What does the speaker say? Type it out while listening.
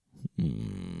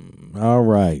All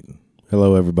right.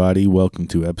 Hello, everybody. Welcome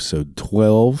to episode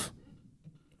 12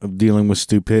 of Dealing with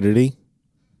Stupidity.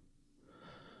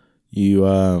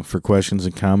 For questions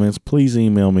and comments, please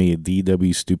email me at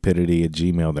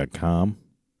dwstupidity@gmail.com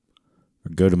or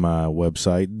go to my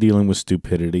website,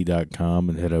 dealingwithstupidity.com,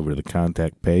 and head over to the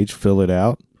contact page, fill it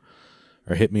out,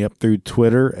 or hit me up through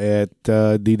Twitter at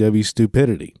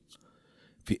dwstupidity.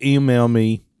 If you email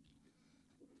me,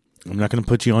 I'm not going to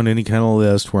put you on any kind of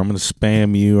list where I'm going to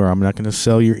spam you, or I'm not going to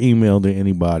sell your email to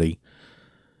anybody.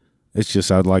 It's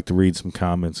just I'd like to read some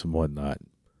comments and whatnot.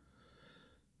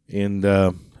 And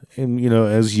you know,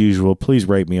 as usual, please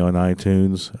rate me on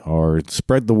iTunes or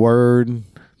spread the word,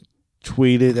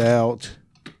 tweet it out.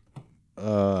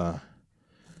 Word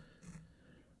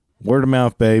of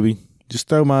mouth, baby. Just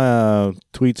throw my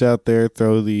tweets out there,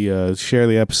 share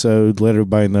the episode, let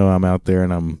everybody know I'm out there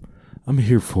and I'm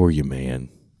here for you, man.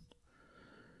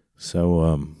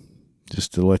 So,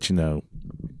 just to let you know.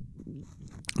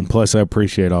 And plus, I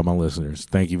appreciate all my listeners.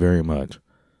 Thank you very much.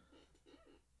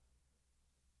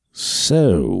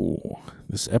 So,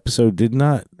 this episode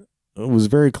was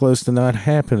very close to not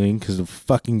happening because the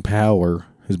fucking power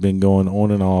has been going on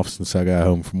and off since I got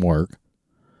home from work.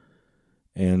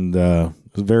 And, it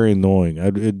was very annoying.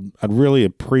 I'd really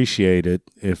appreciate it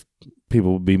if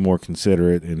people would be more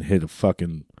considerate and hit a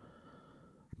fucking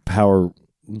power...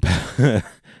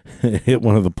 hit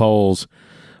one of the poles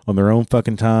on their own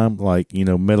fucking time, like, you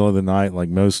know, middle of the night, like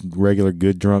most regular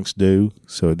good drunks do,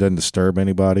 so it doesn't disturb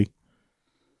anybody.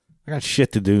 I got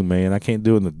shit to do, man. I can't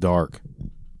do it in the dark.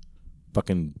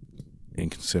 Fucking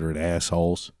inconsiderate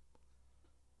assholes.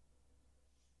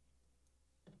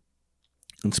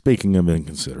 And speaking of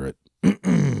inconsiderate,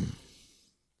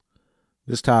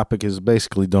 this topic is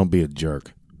basically don't be a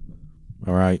jerk.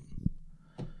 All right?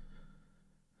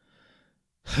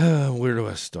 Where do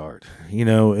I start? You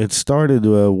know, it started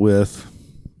with,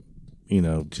 you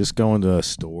know, just going to a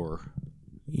store.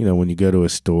 You know, when you go to a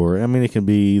store, I mean, it can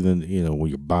be even, you know, when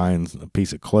you're buying a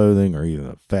piece of clothing or even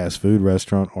a fast food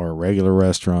restaurant or a regular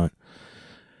restaurant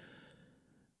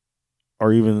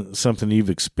or even something you've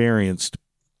experienced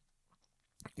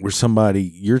where somebody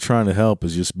you're trying to help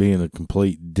is just being a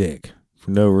complete dick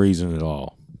for no reason at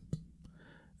all.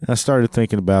 And I started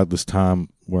thinking about this time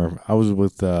where I was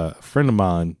with a friend of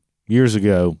mine years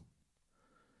ago.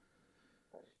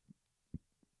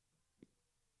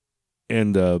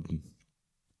 And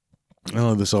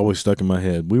this always stuck in my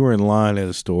head. We were in line at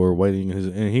a store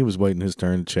and he was waiting his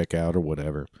turn to check out or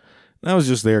whatever. And I was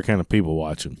just there kind of people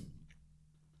watching.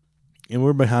 And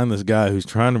we're behind this guy who's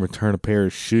trying to return a pair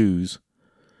of shoes.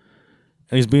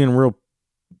 And he's being a real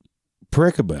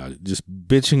prick about it, just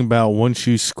bitching about one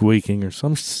shoe squeaking or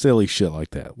some silly shit like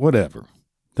that. Whatever.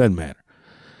 Doesn't matter.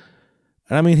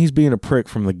 And I mean, he's being a prick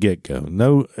from the get-go.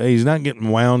 No, he's not getting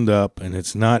wound up and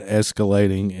it's not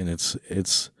escalating and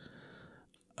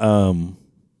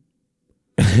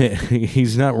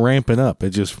he's not ramping up.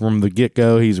 It's just from the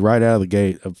get-go, he's right out of the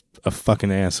gate a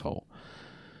fucking asshole.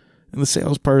 And the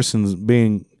salesperson's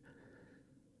being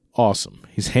awesome.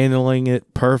 He's handling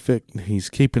it perfect. He's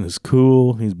keeping his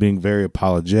cool. He's being very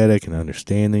apologetic and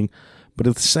understanding. But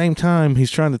at the same time,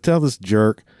 he's trying to tell this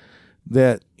jerk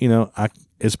that, you know,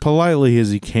 as politely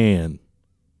as he can,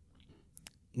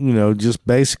 you know, just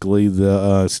basically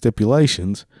the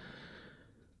stipulations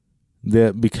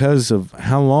that because of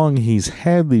how long he's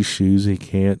had these shoes, he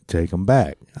can't take them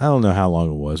back. I don't know how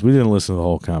long it was. We didn't listen to the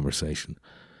whole conversation.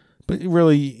 But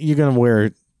really, you're going to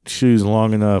wear shoes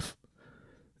long enough,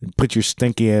 put your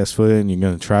stinky ass foot in, you're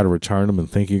going to try to return them and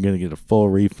think you're going to get a full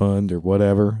refund or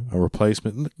whatever, a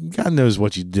replacement. God knows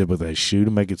what you did with that shoe to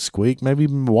make it squeak. Maybe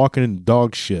you've been walking in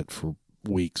dog shit for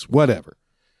weeks, whatever.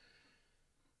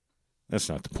 That's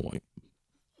not the point.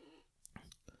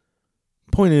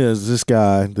 Point is, this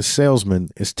guy, the salesman,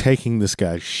 is taking this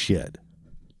guy's shit.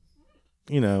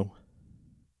 You know.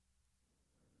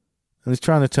 And he's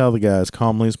trying to tell the guy as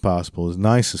calmly as possible, as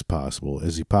nice as possible,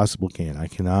 as he possibly can. I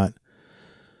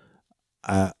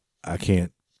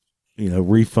can't, you know,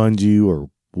 refund you or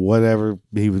whatever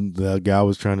even the guy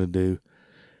was trying to do.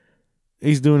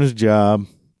 He's doing his job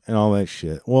and all that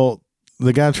shit. Well,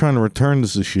 the guy trying to return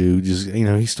this shoe, just, you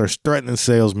know, he starts threatening the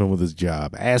salesman with his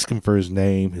job, asking for his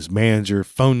name, his manager,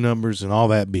 phone numbers, and all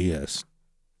that BS.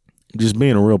 Just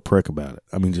being a real prick about it.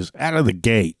 I mean, just out of the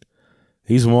gate,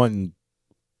 he's wanting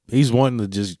to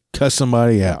just cuss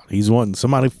somebody out. He's wanting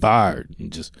somebody fired.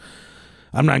 And just,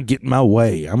 I'm not getting my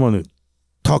way. I'm going to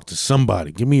talk to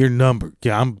somebody. Give me your number.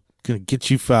 Yeah, I'm going to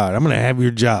get you fired. I'm going to have your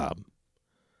job.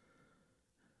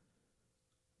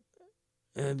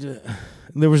 And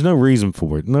there was no reason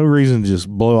for it. No reason to just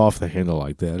blow off the handle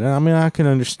like that. I mean, I can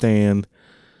understand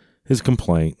his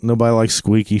complaint. Nobody likes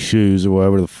squeaky shoes or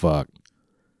whatever the fuck.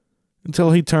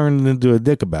 Until he turned into a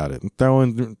dick about it and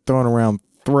throwing around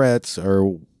threats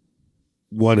or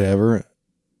whatever.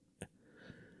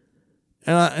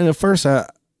 And at first I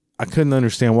couldn't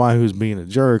understand why he was being a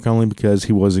jerk, only because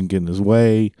he wasn't getting his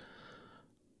way,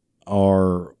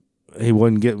 or he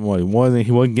wasn't getting what he wanted.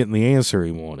 He wasn't getting the answer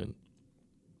he wanted.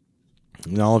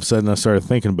 And all of a sudden I started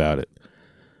thinking about it.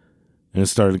 And it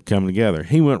started coming together.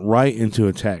 He went right into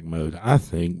attack mode, I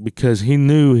think, because he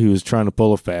knew he was trying to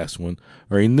pull a fast one,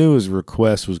 or he knew his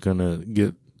request was going to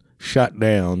get shot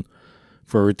down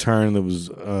for a return that was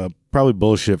probably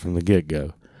bullshit from the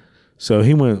get-go. So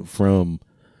he went from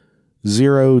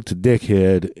 0 to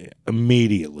dickhead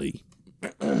immediately.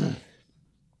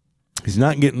 He's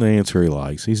not getting the answer he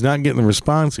likes. He's not getting the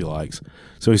response he likes.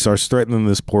 So he starts threatening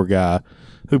this poor guy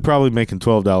who probably making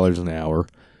 $12 an hour,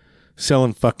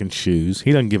 selling fucking shoes.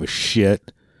 He doesn't give a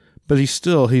shit, but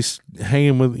he's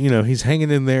hanging with, he's hanging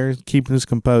in there, keeping his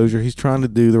composure. He's trying to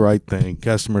do the right thing,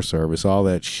 customer service, all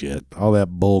that shit, all that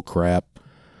bull crap.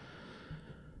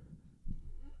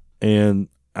 And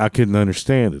I couldn't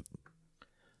understand it.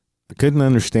 I couldn't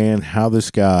understand how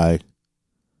this guy,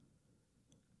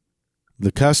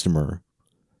 the customer,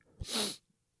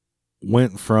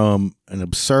 went from an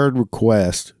absurd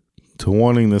request to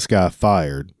wanting this guy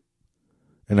fired.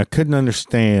 And I couldn't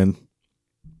understand,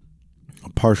 I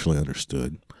partially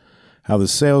understood, how the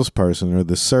salesperson or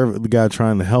the guy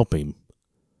trying to help him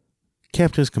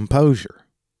kept his composure.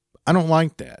 I don't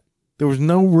like that. There was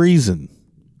no reason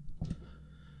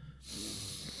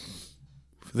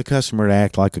for the customer to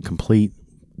act like a complete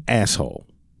asshole.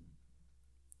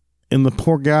 And the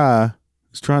poor guy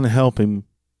is trying to help him.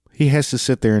 He has to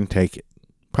sit there and take it.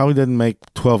 Probably doesn't make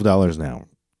 $12 an hour.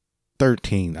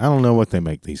 $13. I don't know what they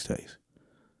make these days.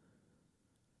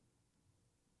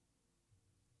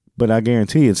 But I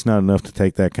guarantee it's not enough to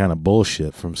take that kind of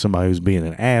bullshit from somebody who's being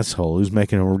an asshole, who's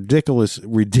making a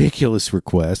ridiculous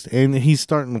request, and he's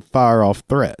starting to fire off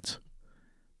threats.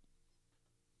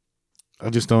 I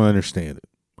just don't understand it.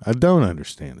 I don't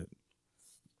understand it.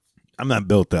 I'm not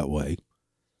built that way.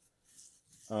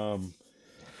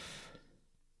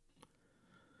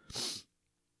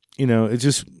 It's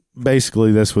just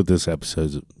basically that's what this episode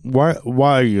is.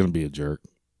 Why are you going to be a jerk?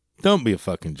 Don't be a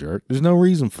fucking jerk. There's no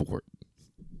reason for it.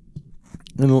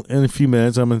 In a few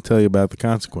minutes, I'm going to tell you about the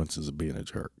consequences of being a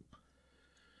jerk.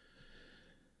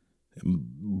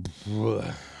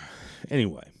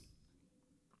 Anyway.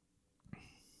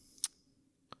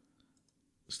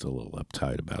 Still a little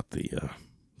uptight about the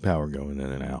power going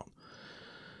in and out.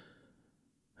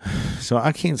 So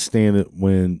I can't stand it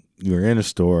when you're in a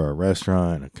store or a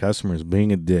restaurant and a customer is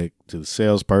being a dick to the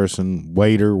salesperson,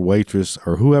 waiter, waitress,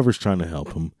 or whoever's trying to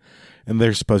help them, and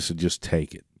they're supposed to just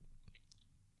take it.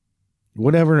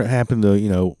 Whatever happened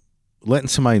to, letting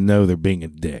somebody know they're being a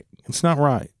dick. It's not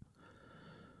right.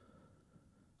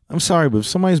 I'm sorry, but if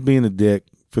somebody's being a dick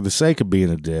for the sake of being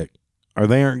a dick, or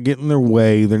they aren't getting their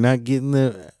way, they're not getting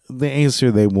the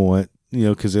answer they want,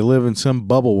 because they live in some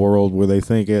bubble world where they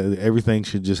think everything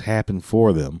should just happen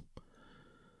for them.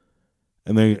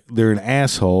 And they're an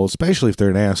asshole, especially if they're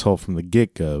an asshole from the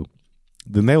get-go,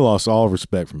 then they lost all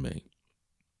respect from me.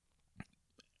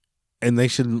 And they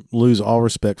should lose all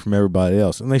respect from everybody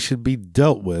else. And they should be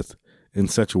dealt with in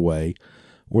such a way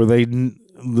where they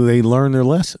learn their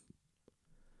lesson.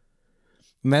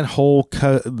 And that whole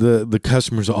the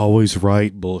customer's always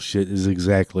right bullshit is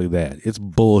exactly that. It's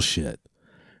bullshit.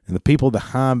 And the people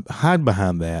that hide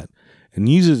behind that and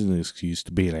use it as an excuse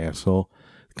to be an asshole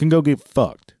can go get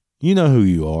fucked. You know who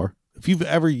you are. If you've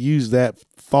ever used that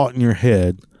thought in your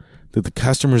head that the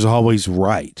customer's always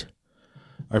right,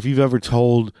 or if you've ever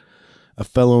told a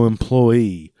fellow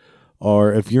employee,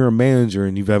 or if you're a manager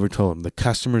and you've ever told them the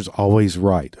customer's always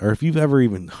right, or if you've ever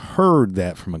even heard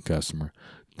that from a customer,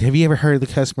 have you ever heard the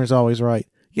customer's always right?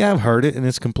 Yeah, I've heard it, and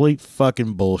it's complete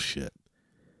fucking bullshit.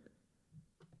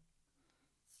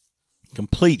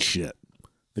 Complete shit.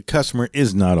 The customer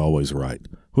is not always right.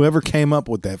 Whoever came up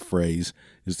with that phrase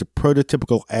is the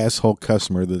prototypical asshole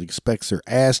customer that expects their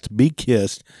ass to be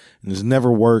kissed and has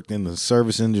never worked in the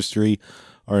service industry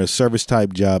or a service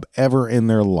type job ever in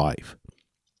their life.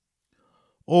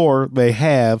 Or they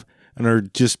have and are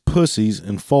just pussies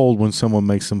and fold when someone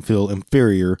makes them feel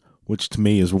inferior, which to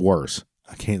me is worse.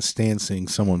 I can't stand seeing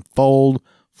someone fold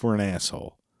for an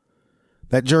asshole.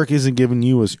 That jerk isn't giving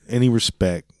you any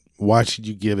respect. Why should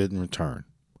you give it in return?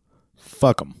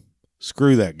 Fuck him.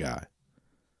 Screw that guy.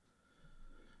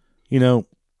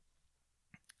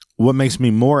 What makes me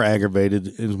more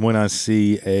aggravated is when I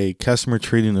see a customer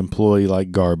treating an employee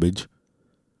like garbage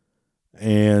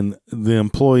and the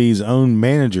employee's own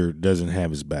manager doesn't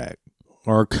have his back,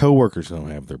 or coworkers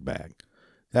don't have their back.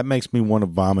 That makes me want to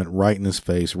vomit right in his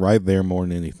face, right there more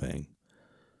than anything.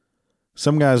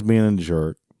 Some guy's being a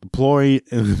jerk. Employee,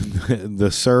 the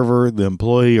server, the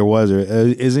employee, or whatever,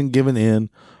 isn't giving in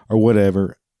or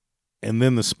whatever. And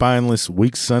then the spineless,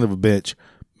 weak son of a bitch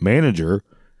manager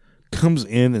comes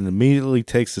in and immediately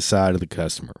takes the side of the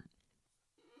customer.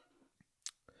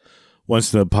 Wants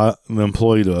the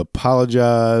employee to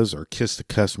apologize or kiss the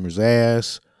customer's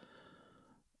ass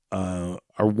or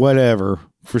whatever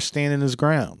for standing his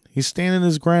ground. He's standing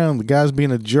his ground. The guy's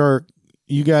being a jerk.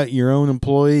 You got your own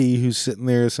employee who's sitting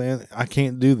there saying, I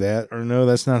can't do that, or no,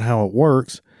 that's not how it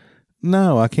works.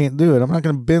 No, I can't do it. I'm not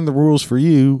going to bend the rules for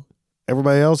you.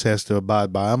 Everybody else has to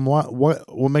abide by them.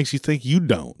 What makes you think you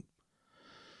don't?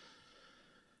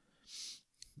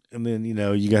 And then,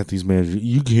 you got these managers.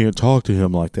 You can't talk to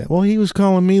him like that. Well, he was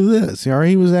calling me this, or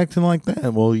he was acting like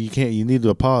that. Well, you can't. You need to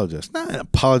apologize. Not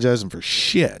apologizing for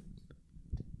shit.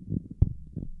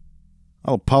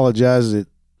 I'll apologize that.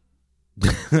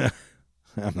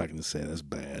 I'm not going to say that's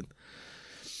bad.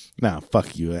 Nah,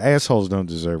 fuck you. Assholes don't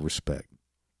deserve respect.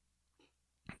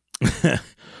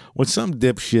 When some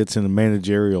dipshits in a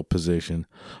managerial position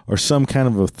or some kind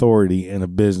of authority in a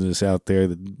business out there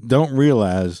that don't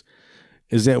realize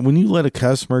is that when you let a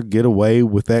customer get away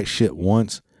with that shit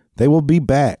once, they will be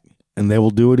back and they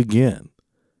will do it again.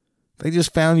 They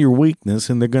just found your weakness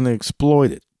and they're going to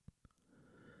exploit it.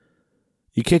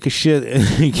 You kick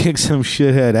some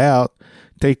shithead out,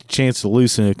 take the chance of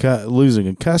losing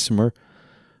a customer,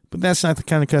 but that's not the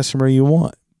kind of customer you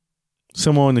want.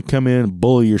 Someone to come in and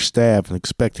bully your staff and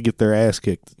expect to get their ass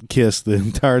kissed the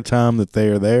entire time that they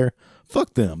are there.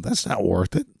 Fuck them. That's not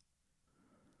worth it.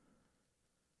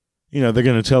 They're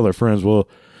going to tell their friends, well,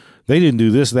 they didn't do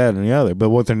this, that, and the other. But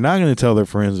what they're not going to tell their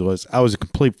friends was, I was a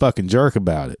complete fucking jerk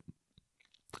about it.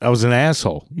 I was an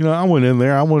asshole. I went in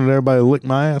there. I wanted everybody to lick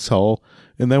my asshole,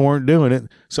 and they weren't doing it.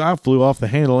 So I flew off the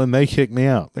handle, and they kicked me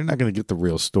out. They're not going to get the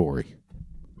real story.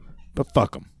 But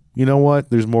fuck them. You know what?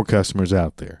 There's more customers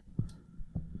out there.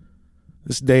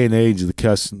 This day and age,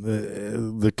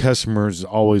 the customer is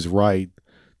always right.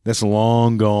 That's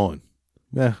long gone.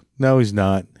 Yeah, no, he's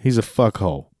not. He's a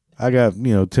fuckhole. I got,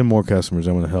 10 more customers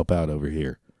I'm going to help out over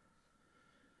here.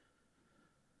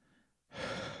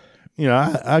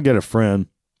 I got a friend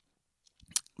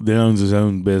that owns his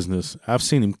own business. I've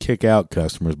seen him kick out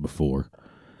customers before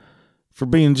for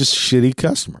being just a shitty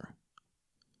customer.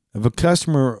 If a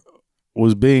customer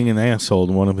was being an asshole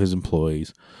to one of his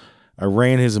employees, I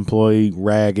ran his employee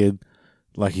ragged,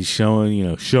 like he's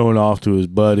showing off to his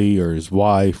buddy or his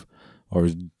wife or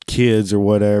his kids or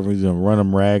whatever. He's going to run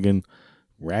them ragged,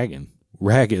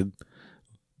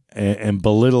 and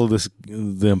belittle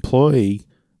the employee.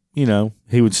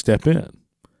 He would step in.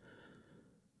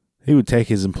 He would take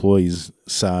his employee's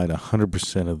side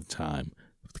 100% of the time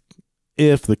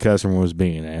if the customer was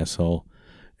being an asshole,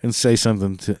 and say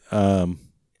something to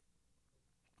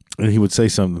and he would say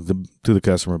something to the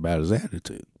customer about his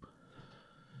attitude.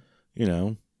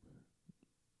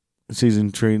 Sees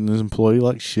him treating his employee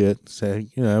like shit. Say,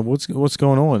 what's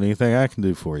going on? Anything I can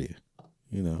do for you?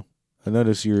 I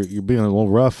notice you're being a little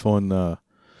rough on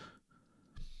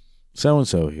so and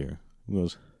so here. He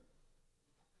goes,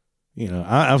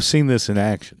 I've seen this in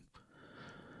action.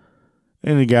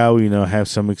 And the guy will, have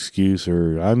some excuse,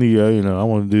 or I need, I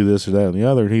want to do this or that and the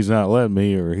other, and he's not letting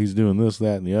me, or he's doing this,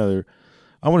 that, and the other.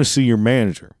 I want to see your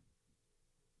manager.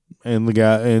 And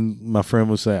my friend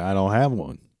would say, I don't have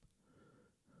one.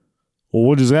 Well,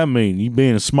 what does that mean? You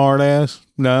being a smart ass?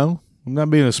 No, I'm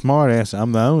not being a smart ass.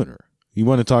 I'm the owner. You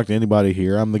want to talk to anybody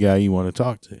here, I'm the guy you want to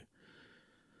talk to.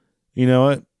 You know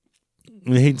what?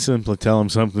 He'd simply tell him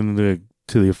something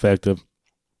to the effect of,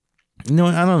 I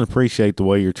don't appreciate the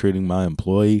way you're treating my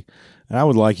employee, and I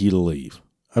would like you to leave.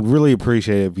 I'd really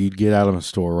appreciate it if you'd get out of the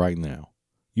store right now.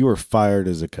 You are fired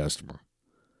as a customer.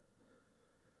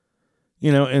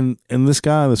 And this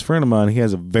guy, this friend of mine, he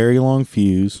has a very long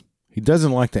fuse. He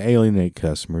doesn't like to alienate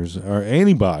customers or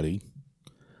anybody,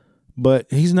 but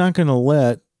he's not going to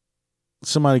let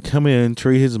somebody come in and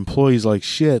treat his employees like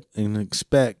shit and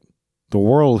expect the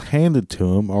world handed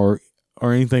to him or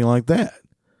anything like that.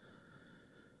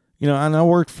 And I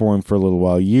worked for him for a little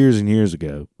while, years and years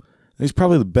ago. He's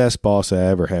probably the best boss I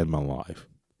ever had in my life.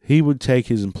 He would take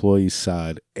his employee's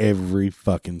side every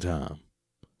fucking time.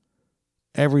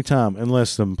 Every time,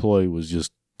 unless the employee was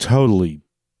just totally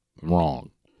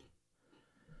wrong.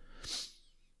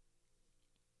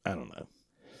 I don't know.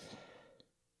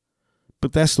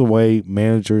 But that's the way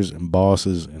managers and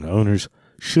bosses and owners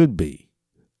should be.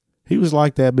 He was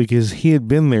like that because he had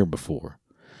been there before.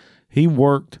 He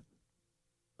worked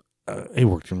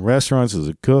in restaurants as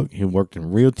a cook. He worked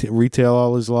in retail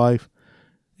all his life.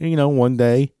 And, one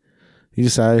day he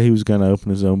decided he was going to open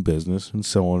his own business and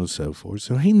so on and so forth.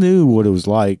 So he knew what it was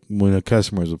like when a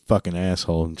customer was a fucking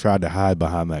asshole and tried to hide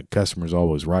behind that customer's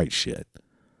always right shit.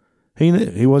 He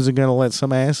knew he wasn't going to let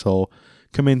some asshole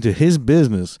come into his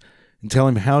business and tell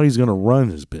him how he's going to run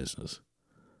his business.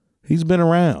 He's been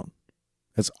around.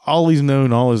 That's all he's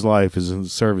known all his life is in the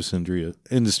service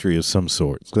industry of some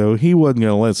sort. So he wasn't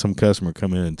going to let some customer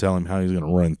come in and tell him how he's going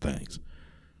to run things.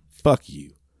 Fuck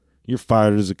you. You're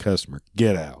fired as a customer.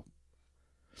 Get out.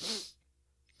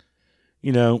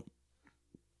 And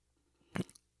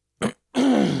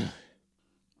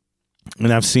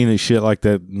I've seen this shit like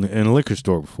that in a liquor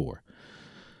store before.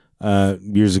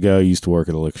 Years ago, I used to work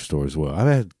at a liquor store as well. I've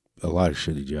had a lot of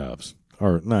shitty jobs.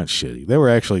 Or not shitty. They were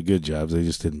actually good jobs. They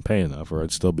just didn't pay enough or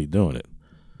I'd still be doing it.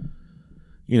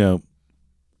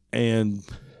 And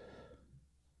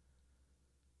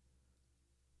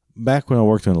back when I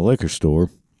worked in a liquor store,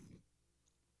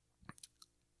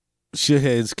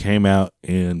 shitheads came out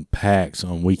in packs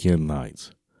on weekend nights.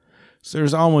 So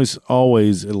there's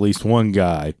always at least one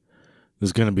guy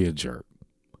that's going to be a jerk.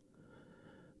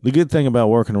 The good thing about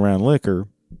working around liquor,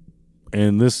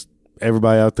 and this,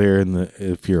 everybody out there,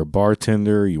 if you're a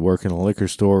bartender, you work in a liquor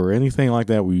store or anything like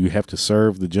that where you have to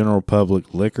serve the general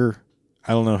public liquor,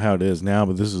 I don't know how it is now,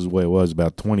 but this is the way it was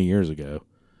about 20 years ago.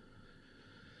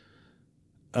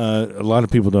 A lot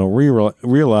of people don't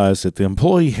realize that the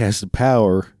employee has the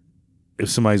power if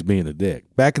somebody's being a dick.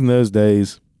 Back in those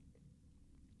days,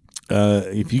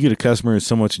 if you get a customer who's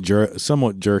somewhat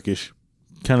jerkish,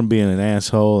 kind of being an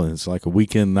asshole, and it's like a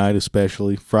weekend night,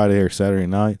 especially Friday or Saturday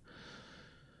night,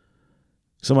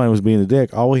 somebody was being a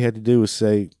dick, all we had to do was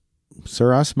say,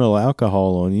 "Sir, I smell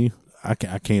alcohol on you. I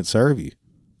can't serve you. You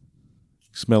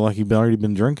smell like you've already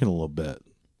been drinking a little bit.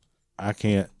 I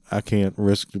can't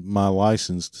risk my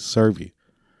license to serve you.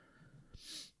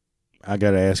 I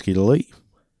got to ask you to leave."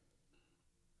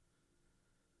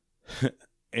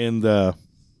 And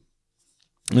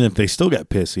if they still got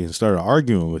pissy and started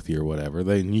arguing with you or whatever,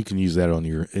 then you can use that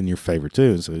in your favor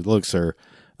too. And say, "Look, sir,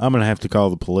 I'm going to have to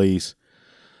call the police.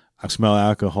 I smell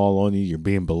alcohol on you. You're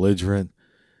being belligerent.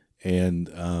 And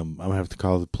I'm going to have to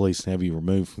call the police and have you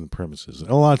removed from the premises."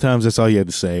 And a lot of times that's all you had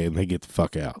to say, and they get the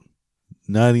fuck out.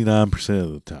 99%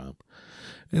 of the time.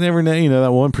 And every now,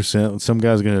 that 1%, some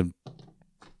guy's going to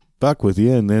fuck with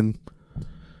you, and then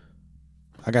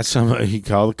you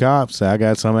call the cops, say, "I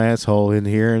got some asshole in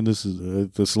here, and this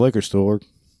is this liquor store,"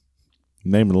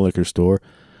 name of the liquor store.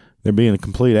 They're being a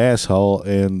complete asshole,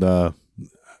 and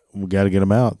we got to get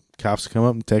them out. Cops come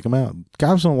up and take them out.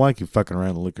 Cops don't like you fucking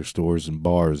around the liquor stores and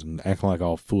bars and acting like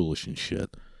all foolish and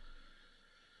shit.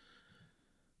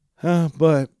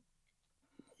 But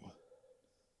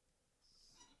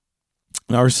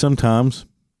or sometimes,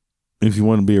 if you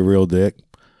want to be a real dick,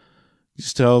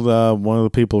 just tell one of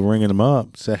the people ringing them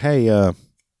up, say, "Hey,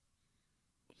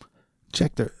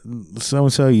 check the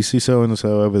so-and-so. You see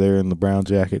so-and-so over there in the brown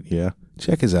jacket? Yeah.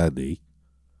 Check his ID."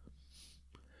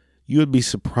 You would be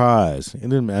surprised. It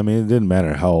didn't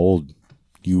matter how old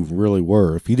you really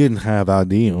were. If you didn't have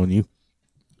ID on you,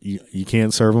 you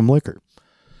can't serve them liquor.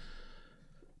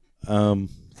 And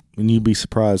you'd be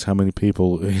surprised how many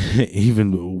people,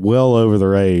 even well over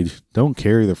their age, don't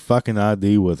carry their fucking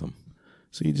ID with them.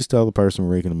 So you just tell the person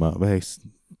ringing them up, "Hey,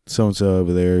 so-and-so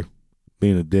over there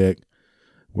being a dick,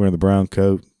 wearing the brown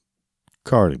coat,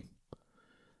 card him.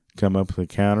 Come up to the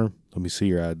counter, let me see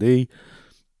your ID.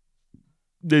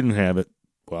 Didn't have it.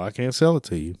 Well, I can't sell it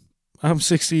to you. I'm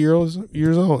 60 years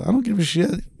old. I don't give a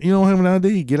shit. You don't have an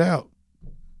ID. Get out."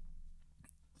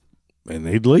 And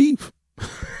they'd leave.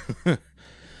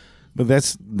 But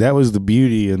that was the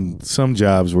beauty in some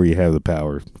jobs where you have the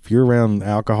power. If you're around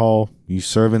alcohol, you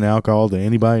serving alcohol to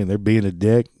anybody and they're being a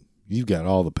dick, you've got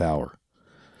all the power.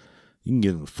 You can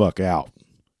get them the fuck out.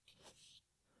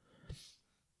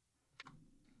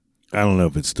 I don't know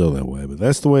if it's still that way, but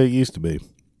that's the way it used to be.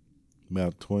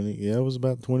 It was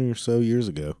about 20 or so years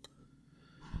ago.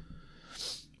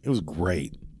 It was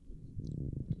great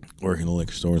working in a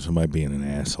liquor store and somebody being an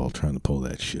asshole trying to pull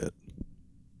that shit.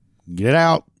 Get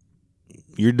out.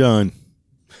 You're done.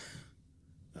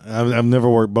 I've never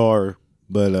worked bar,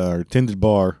 but or tended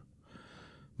bar,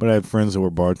 but I had friends that were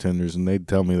bartenders, and they'd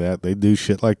tell me that they do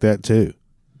shit like that too.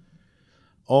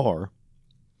 Or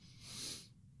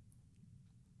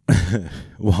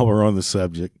while we're on the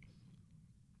subject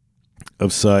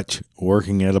of such,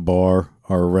 working at a bar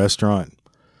or a restaurant,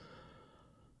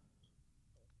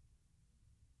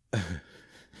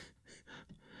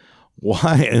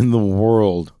 why in the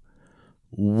world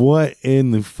What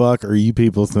in the fuck are you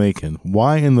people thinking?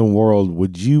 Why in the world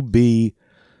would you be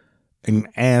an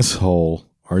asshole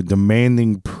or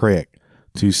demanding prick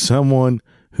to someone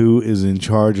who is in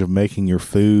charge of making your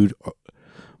food,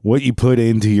 what you put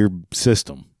into your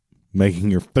system,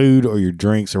 making your food or your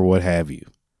drinks or what have you?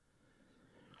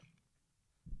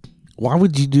 Why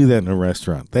would you do that in a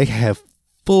restaurant? They have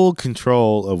full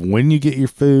control of when you get your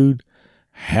food,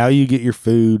 how you get your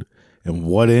food, and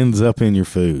what ends up in your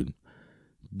food.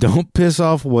 Don't piss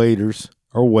off waiters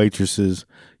or waitresses.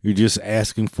 You're just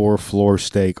asking for a floor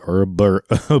steak or a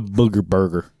booger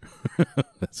burger.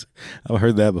 I've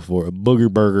heard that before, a booger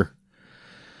burger.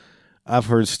 I've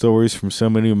heard stories from so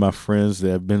many of my friends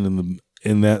that have been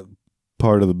in that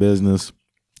part of the business,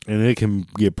 and it can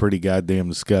get pretty goddamn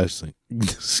disgusting.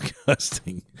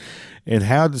 Disgusting. And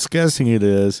how disgusting it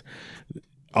is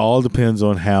all depends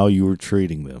on how you were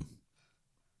treating them.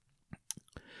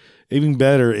 Even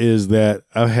better is that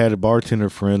I've had a bartender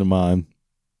friend of mine.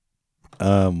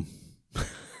 I've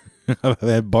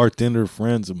had bartender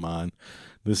friends of mine.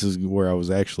 This is where I was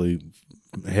actually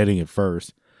heading at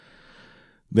first.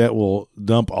 That will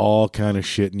dump all kind of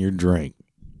shit in your drink.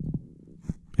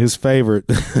 His favorite,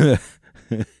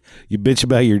 you bitch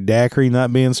about your daiquiri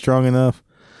not being strong enough,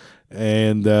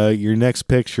 and your next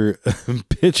pitcher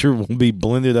will be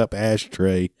blended up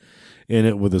ashtray in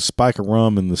it with a spike of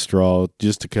rum in the straw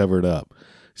just to cover it up.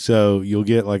 So you'll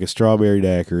get like a strawberry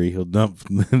daiquiri. He'll dump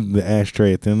the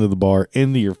ashtray at the end of the bar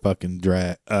into your fucking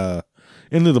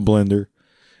into the blender.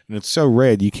 And it's so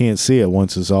red you can't see it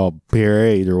once it's all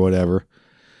pureed or whatever.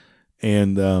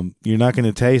 And you're not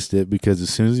going to taste it because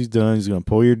as soon as he's done, he's going to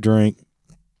pour your drink,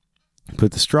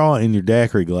 put the straw in your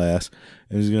daiquiri glass,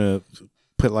 and he's going to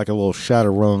put like a little shot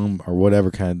of rum or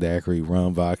whatever kind of daiquiri,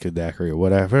 rum, vodka daiquiri, or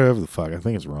whatever the fuck. I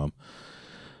think it's rum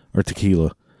or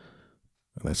tequila.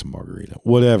 That's a margarita.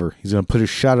 Whatever. He's going to put a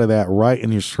shot of that right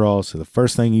in your straw. So the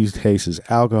first thing you taste is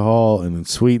alcohol and then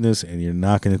sweetness, and you're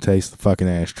not going to taste the fucking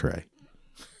ashtray.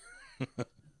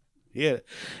 He had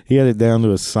it down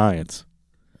to a science.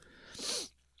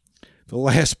 The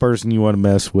last person you want to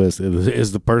mess with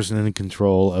is the person in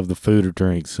control of the food or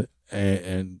drinks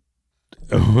and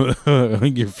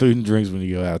your food and drinks when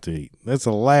you go out to eat. That's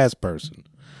the last person.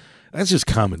 That's just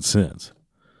common sense.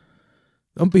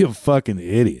 Don't be a fucking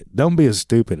idiot. Don't be a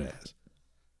stupid ass.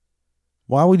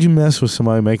 Why would you mess with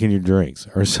somebody making your drinks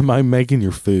or somebody making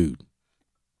your food?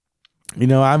 You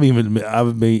know, I've even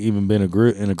been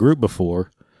in a group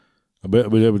before.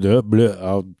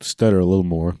 I'll stutter a little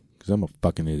more because I'm a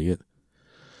fucking idiot.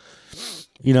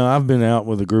 You know, I've been out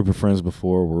with a group of friends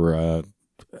before where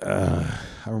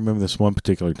I remember this one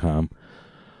particular time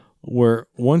where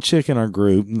one chick in our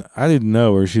group, I didn't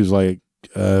know her. She was like,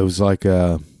 it was like,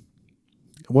 it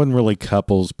wasn't really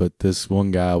couples, but this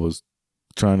one guy was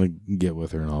trying to get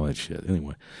with her and all that shit.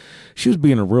 Anyway, she was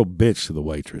being a real bitch to the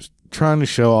waitress, trying to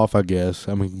show off, I guess.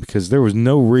 I mean, because there was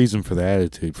no reason for the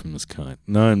attitude from this cunt.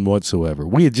 None whatsoever.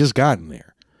 We had just gotten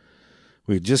there.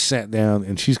 We had just sat down,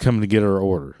 and she's coming to get her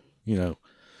order. You know,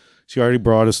 she already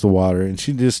brought us the water, and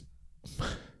she just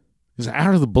is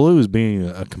out of the blue as being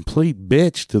a complete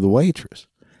bitch to the waitress.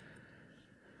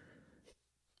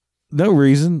 No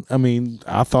reason. I mean,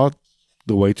 I thought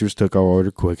the waitress took our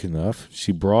order quick enough.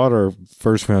 She brought our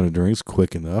first round of drinks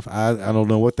quick enough. I don't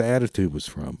know what the attitude was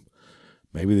from.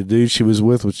 Maybe the dude she was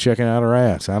with was checking out her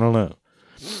ass. I don't know.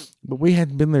 But we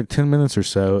hadn't been there 10 minutes or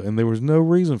so, and there was no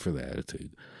reason for the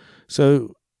attitude.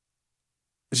 So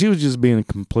she was just being a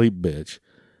complete bitch.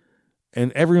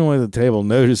 And everyone at the table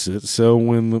noticed it.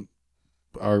 So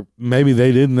or maybe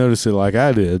they didn't notice it like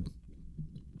I did.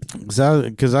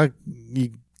 Because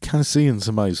you kind of see in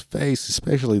somebody's face,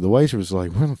 especially the waitress,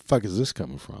 like, where the fuck is this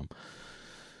coming from?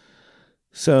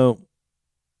 So,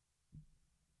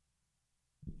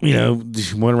 you know,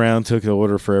 she went around, took the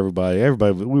order for everybody.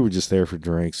 We were just there for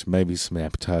drinks, maybe some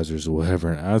appetizers or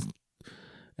whatever. And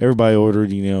everybody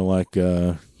ordered, you know, like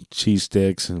cheese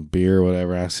sticks and beer or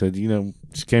whatever. I said, you know,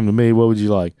 she came to me, what would you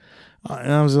like?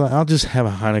 And I was like, I'll just have a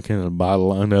Heineken and a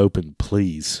bottle unopened,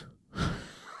 please.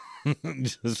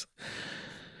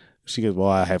 She goes, well,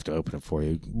 I have to open it for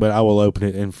you, but I will open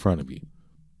it in front of you.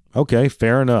 Okay,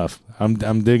 fair enough. I'm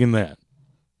digging that.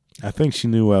 I think she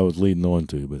knew what I was leading on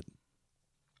to,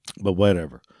 but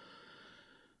whatever.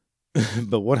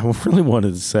 But what I really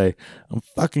wanted to say, I'm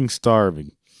fucking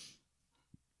starving.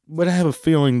 But I have a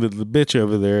feeling that the bitch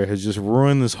over there has just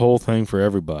ruined this whole thing for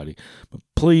everybody. But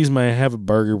please, may I have a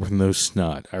burger with no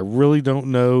snot? I really don't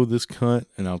know this cunt,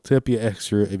 and I'll tip you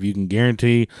extra if you can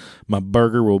guarantee my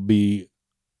burger will be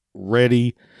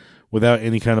ready without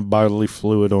any kind of bodily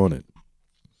fluid on it.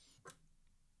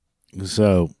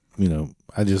 So, you know,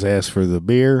 I just asked for the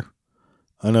beer,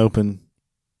 unopened.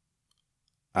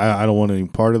 I don't want any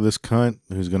part of this cunt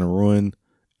who's going to ruin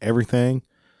everything.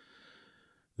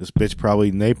 This bitch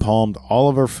probably napalmed all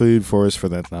of our food for us for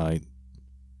that night.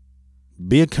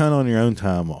 Be a cunt on your own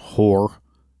time, whore.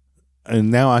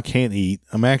 And now I can't eat.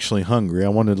 I'm actually hungry. I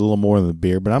wanted a little more than the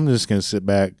beer, but I'm just going to sit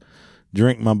back,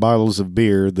 drink my bottles of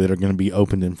beer that are going to be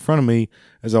opened in front of me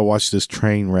as I watch this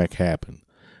train wreck happen.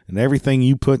 And everything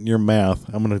you put in your mouth,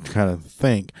 I'm going to kind of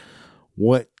think,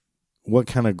 what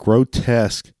kind of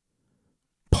grotesque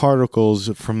particles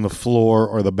from the floor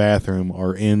or the bathroom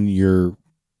are in your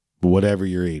whatever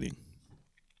you're eating.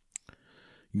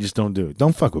 You just don't do it.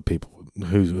 Don't fuck with people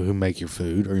who make your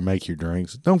food or make your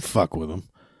drinks. Don't fuck with them.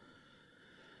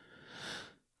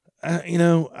 I've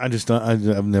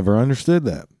never understood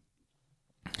that.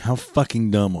 How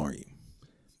fucking dumb are you?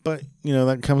 But,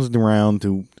 that comes around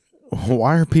to,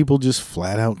 why are people just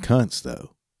flat out cunts,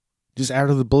 though? Just out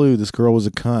of the blue, this girl was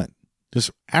a cunt.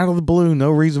 Just out of the blue, no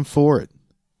reason for it.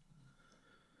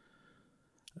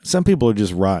 Some people are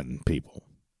just rotten people.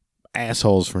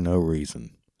 Assholes for no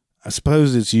reason. I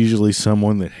suppose it's usually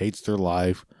someone that hates their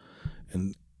life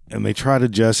and they try to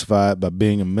justify it by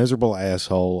being a miserable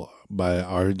asshole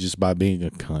or just by being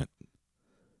a cunt.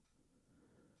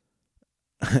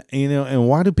 And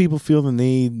why do people feel the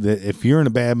need that if you're in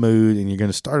a bad mood and you're going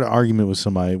to start an argument with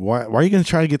somebody, why are you going to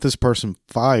try to get this person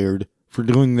fired for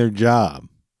doing their job?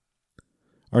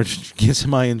 Or get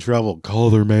somebody in trouble, call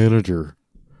their manager.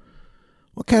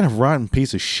 What kind of rotten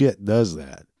piece of shit does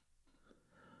that?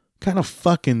 What kind of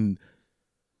fucking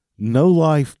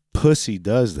no-life pussy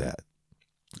does that?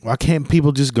 Why can't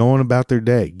people just go on about their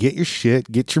day? Get your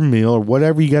shit, get your meal, or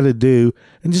whatever you got to do,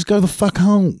 and just go the fuck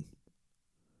home.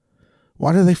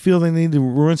 Why do they feel they need to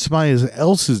ruin somebody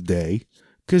else's day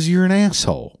because you're an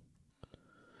asshole?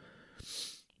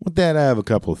 With that, I have a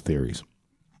couple of theories.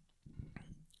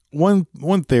 One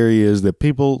theory is that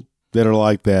people that are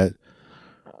like that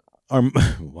are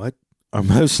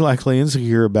most likely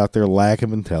insecure about their lack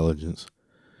of intelligence.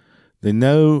 They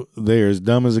know they're as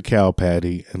dumb as a cow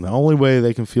patty, and the only way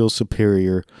they can feel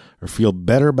superior or feel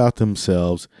better about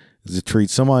themselves is to treat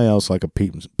somebody else like a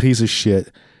piece of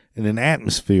shit in an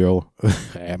atmosphere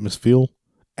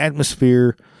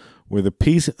where the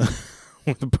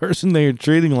person they are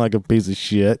treating like a piece of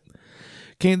shit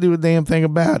can't do a damn thing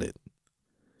about it.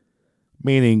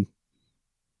 Meaning,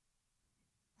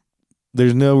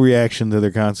 there's no reaction to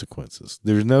their consequences.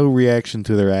 There's no reaction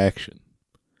to their action.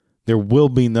 There will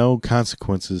be no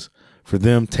consequences for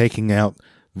them taking out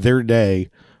their day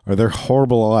or their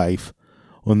horrible life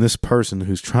on this person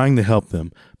who's trying to help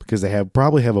them because they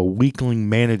probably have a weakling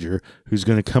manager who's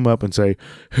going to come up and say,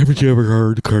 haven't you ever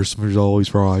heard the customer's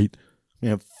always right?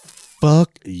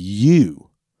 Fuck you.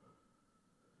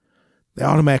 They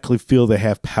automatically feel they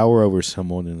have power over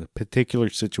someone in a particular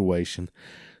situation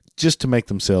just to make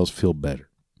themselves feel better.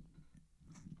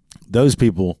 Those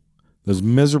people, those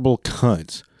miserable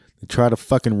cunts that try to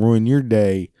fucking ruin your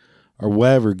day or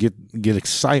whatever, get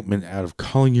excitement out of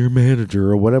calling your manager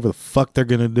or whatever the fuck they're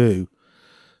going to do,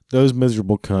 those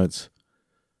miserable cunts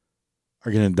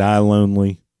are going to die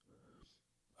lonely,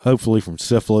 hopefully from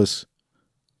syphilis,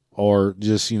 or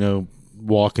just,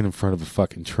 walking in front of a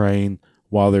fucking train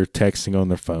while they're texting on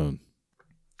their phone.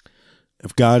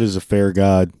 If God is a fair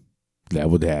God, that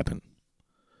would happen.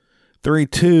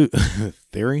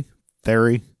 Theory.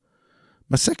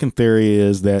 My second theory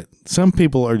is that some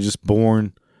people are just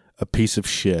born a piece of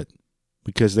shit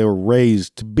because they were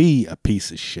raised to be a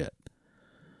piece of shit.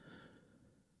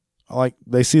 Like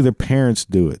they see their parents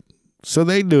do it, so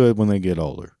they do it when they get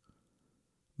older.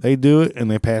 They do it and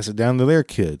they pass it down to their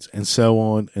kids, and so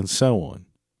on and so on.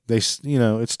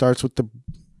 It starts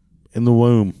in the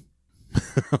womb,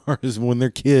 or when they're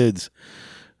kids.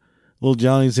 Little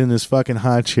Johnny's in his fucking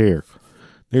high chair.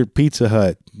 They're at Pizza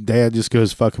Hut. Dad just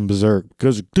goes fucking berserk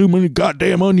because there's too many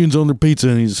goddamn onions on their pizza,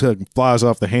 and he just fucking flies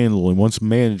off the handle and wants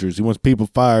managers. He wants people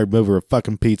fired over a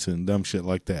fucking pizza and dumb shit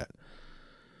like that.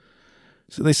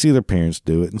 So they see their parents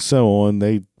do it and so on.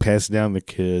 They pass it down to the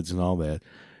kids and all that.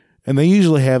 And they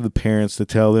usually have the parents to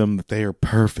tell them that they are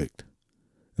perfect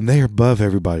and they are above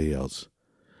everybody else.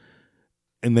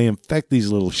 And they infect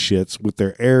these little shits with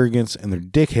their arrogance and their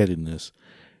dickheadedness,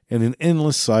 and an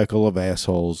endless cycle of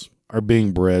assholes are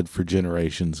being bred for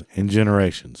generations and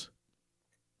generations.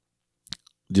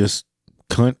 Just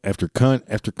cunt after cunt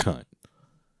after cunt.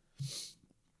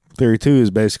 Theory 2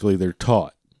 is basically they're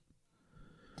taught,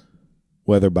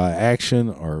 whether by action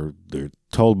or they're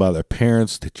told by their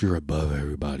parents, that you're above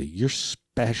everybody. You're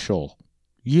special.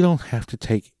 You don't have to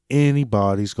take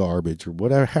anybody's garbage or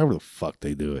whatever, however the fuck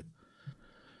they do it.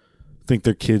 think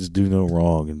their kids do no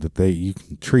wrong and that you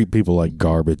can treat people like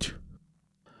garbage.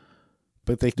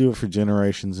 But they do it for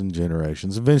generations and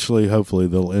generations. Eventually, hopefully,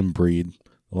 they'll inbreed.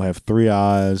 They'll have 3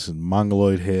 eyes and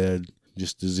mongoloid head,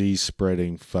 just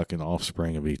disease-spreading fucking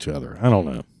offspring of each other. I don't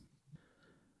know.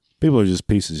 People are just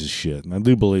pieces of shit, and I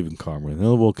do believe in karma, and it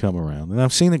will come around. And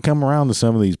I've seen it come around to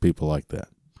some of these people like that.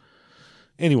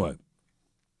 Anyway,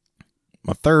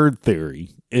 my third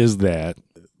theory is that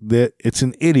it's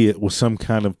an idiot with some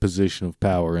kind of position of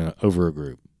power over a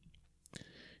group.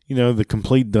 You know, the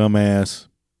complete dumbass,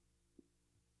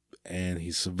 and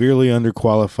he's severely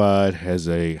underqualified, has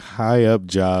a high-up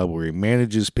job where he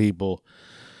manages people,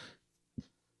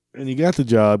 and he got the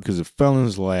job because it fell in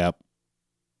his lap,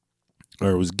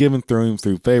 or it was given through him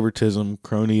through favoritism,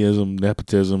 cronyism,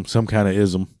 nepotism, some kind of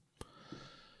ism.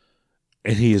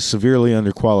 And he is severely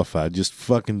underqualified, just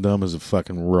fucking dumb as a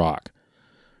fucking rock.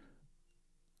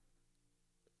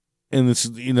 And it's,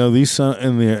 you know, these son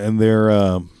and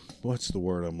their what's the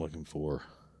word I'm looking for?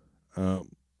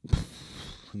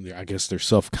 I guess they're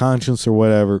self-conscious or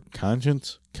whatever.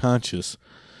 Conscious.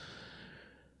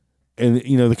 And,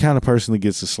 you know, the kind of person that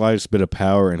gets the slightest bit of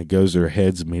power and it goes to their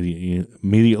heads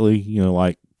immediately, you know,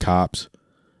 like cops.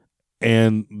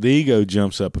 And the ego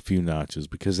jumps up a few notches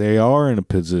because they are in a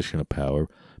position of power,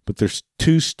 but they're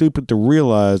too stupid to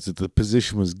realize that the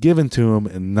position was given to them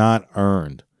and not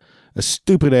earned. A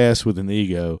stupid ass with an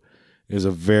ego is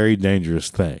a very dangerous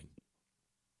thing.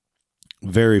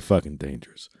 Very fucking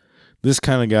dangerous. This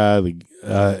kind of guy,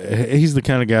 he's the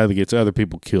kind of guy that gets other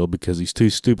people killed because he's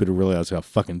too stupid to realize how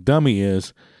fucking dumb he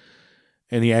is,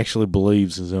 and he actually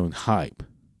believes his own hype.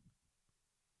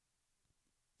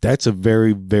 That's a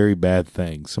very, very bad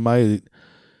thing. Somebody that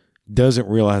doesn't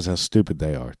realize how stupid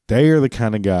they are. They are the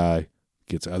kind of guy that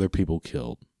gets other people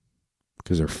killed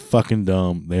because they're fucking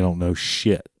dumb. They don't know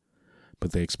shit.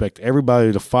 But they expect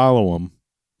everybody to follow them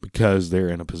because they're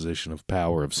in a position of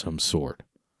power of some sort.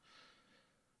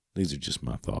 These are just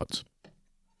my thoughts.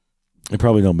 They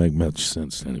probably don't make much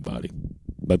sense to anybody,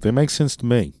 but they make sense to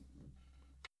me.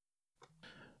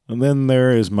 And then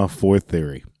there is my fourth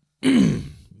theory.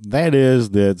 That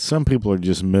is that some people are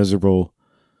just miserable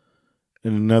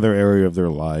in another area of their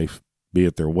life, be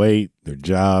it their weight, their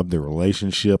job, their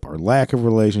relationship, or lack of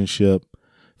relationship,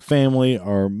 family,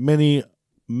 or many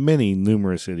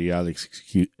numerous idiotic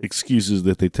excuses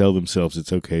that they tell themselves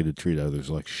it's okay to treat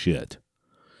others like shit.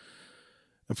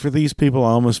 And for these people, I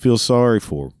almost feel sorry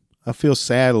for them. I feel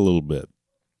sad a little bit.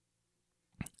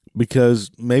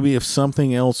 Because maybe if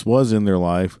something else was in their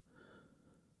life,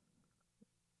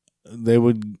 they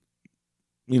would,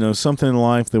 you know, something in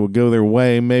life that would go their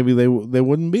way, maybe they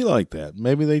wouldn't be like that.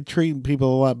 Maybe they'd treat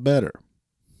people a lot better.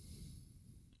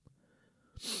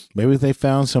 Maybe if they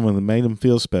found someone that made them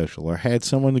feel special, or had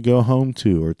someone to go home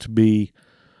to, or to be,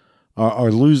 or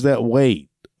lose that weight,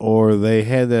 or they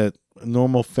had that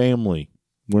normal family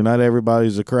where not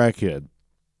everybody's a crackhead.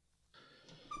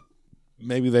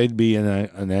 Maybe they'd be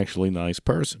an actually nice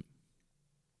person.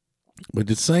 But at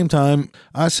the same time,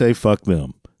 I say fuck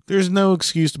them. There's no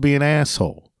excuse to be an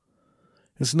asshole.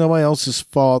 It's nobody else's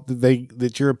fault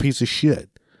that you're a piece of shit.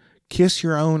 Kiss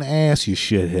your own ass, you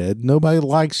shithead. Nobody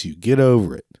likes you. Get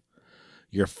over it.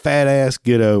 You're a fat ass.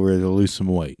 Get over it to lose some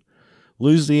weight.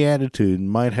 Lose the attitude and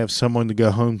might have someone to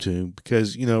go home to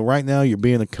because, you know, right now you're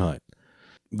being a cunt.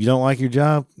 You don't like your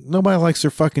job? Nobody likes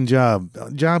their fucking job.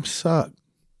 Jobs suck.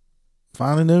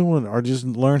 Find a new one or just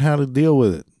learn how to deal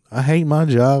with it. I hate my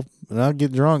job and I'll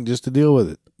get drunk just to deal with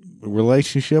it.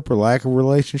 Relationship or lack of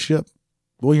relationship?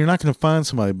 Well, you're not going to find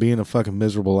somebody being a fucking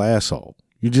miserable asshole.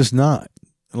 You're just not.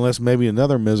 Unless maybe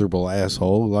another miserable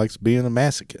asshole who likes being a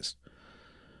masochist.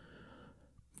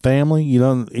 Family?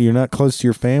 You're not close to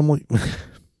your family?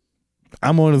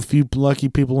 I'm one of the few lucky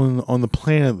people on the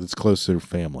planet that's close to their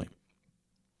family.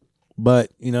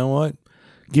 But you know what?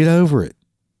 Get over it.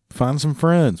 Find some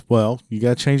friends. Well, you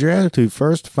got to change your attitude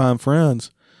first to find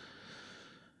friends.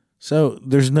 So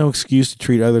there's no excuse to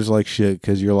treat others like shit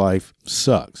because your life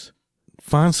sucks.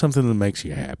 Find something that makes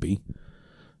you happy.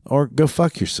 Or go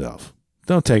fuck yourself.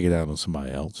 Don't take it out on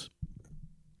somebody else.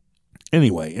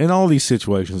 Anyway, in all these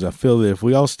situations, I feel that if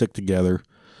we all stick together,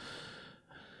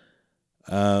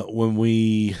 when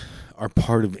we are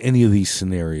part of any of these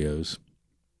scenarios,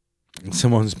 and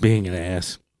someone's being an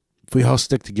ass, if we all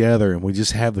stick together and we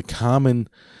just have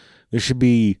there should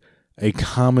be a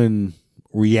common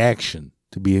reaction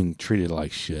to being treated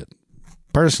like shit.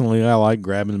 Personally, I like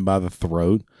grabbing them by the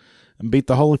throat and beat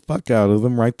the holy fuck out of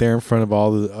them right there in front of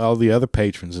all the other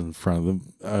patrons in front of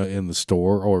them in the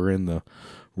store or in the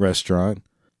restaurant.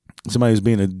 Somebody who's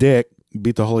being a dick,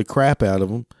 beat the holy crap out of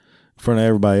them in front of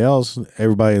everybody else,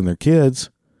 everybody and their kids.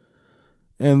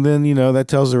 And then, that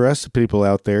tells the rest of the people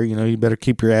out there, you better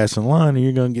keep your ass in line or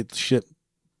you're going to get the shit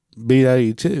beat out of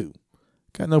you too.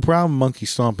 Got no problem monkey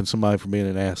stomping somebody for being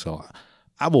an asshole.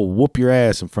 I will whoop your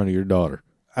ass in front of your daughter.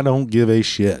 I don't give a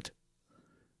shit.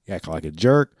 You act like a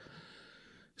jerk.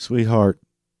 Sweetheart,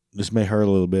 this may hurt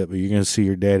a little bit, but you're going to see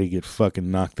your daddy get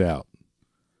fucking knocked out.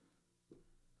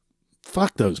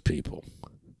 Fuck those people.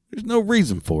 There's no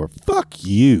reason for it. Fuck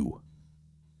you.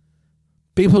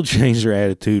 People change their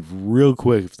attitude real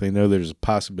quick if they know there's a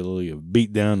possibility of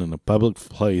beat down in a public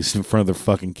place in front of their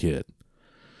fucking kid.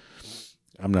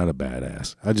 I'm not a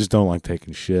badass. I just don't like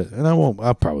taking shit, and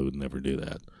I probably would never do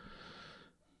that.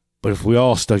 But if we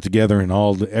all stuck together and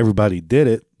everybody did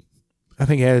it, I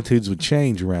think attitudes would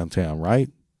change around town, right?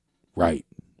 Right.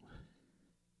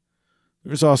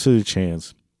 There's also the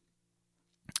chance,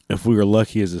 if we were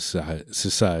lucky as a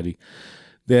society,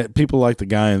 that people like the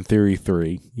guy in Theory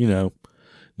 3,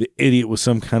 the idiot with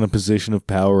some kind of position of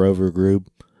power over a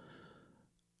group,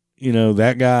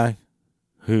 that guy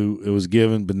who it was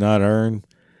given but not earned,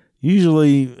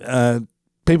 usually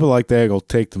people like that will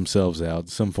take themselves out in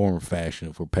some form or fashion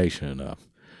if we're patient enough.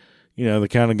 The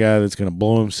kind of guy that's going to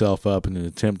blow himself up in an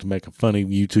attempt to make a funny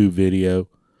YouTube video.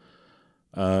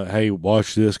 Hey,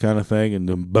 watch this kind of thing. And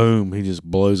then boom, he just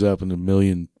blows up in a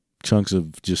million chunks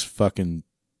of just fucking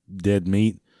dead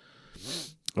meat.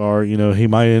 Or, he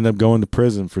might end up going to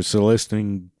prison for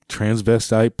soliciting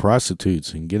transvestite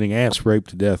prostitutes and getting ass raped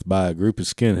to death by a group of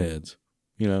skinheads.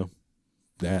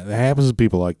 That happens to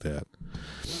people like that.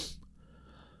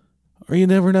 Or you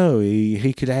never know,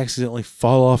 he could accidentally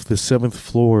fall off the 7th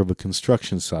floor of a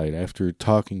construction site after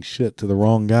talking shit to the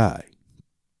wrong guy.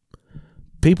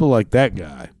 People like that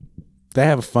guy, they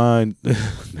have a fine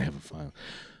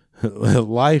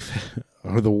life,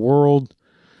 or the world,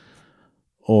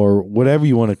 or whatever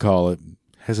you want to call it,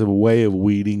 has a way of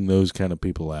weeding those kind of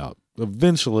people out.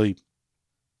 Eventually,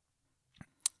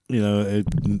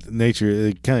 nature,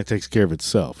 it kind of takes care of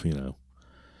itself, And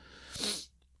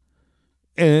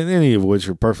any of which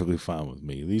are perfectly fine with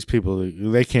me. These people,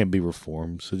 they can't be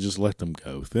reformed, so just let them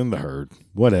go. Thin the herd.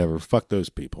 Whatever. Fuck those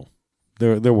people.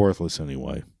 They're worthless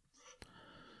anyway.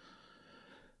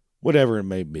 Whatever it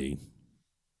may be.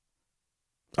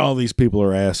 All these people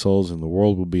are assholes, and the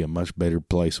world would be a much better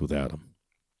place without them.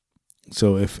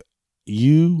 So if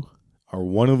you are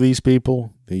one of these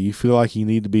people that you feel like you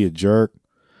need to be a jerk,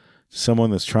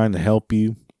 someone that's trying to help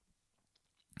you,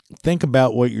 think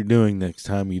about what you're doing next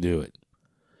time you do it.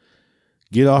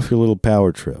 Get off your little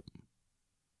power trip,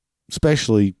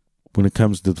 especially when it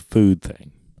comes to the food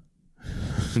thing,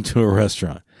 to a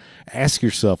restaurant. Ask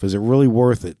yourself, is it really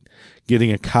worth it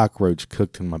getting a cockroach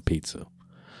cooked in my pizza?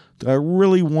 Do I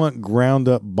really want ground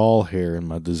up ball hair in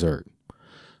my dessert?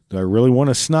 Do I really want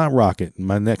a snot rocket in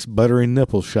my next buttery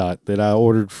nipple shot that I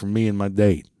ordered for me and my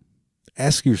date?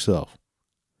 Ask yourself.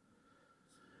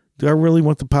 Do I really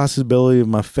want the possibility of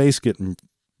my face getting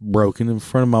broken in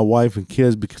front of my wife and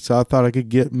kids because I thought I could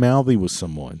get mouthy with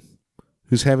someone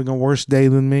who's having a worse day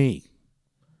than me?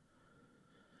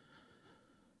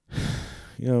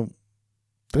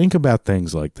 Think about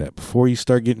things like that before you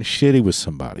start getting shitty with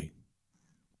somebody.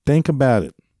 Think about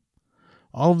it.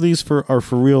 All of these are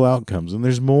for real outcomes, and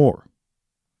there's more.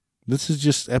 This is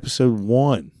just episode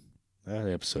 1. Not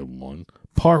episode 1.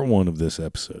 Part 1 of this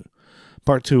episode.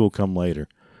 Part 2 will come later.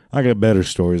 I got better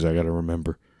stories I got to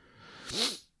remember.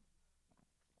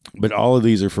 But all of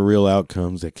these are for real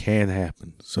outcomes that can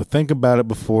happen. So think about it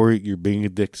before you're being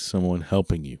addicted to someone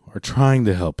helping you, or trying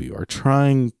to help you, or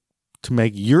trying to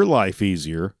make your life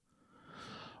easier,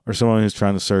 or someone who's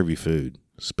trying to serve you food,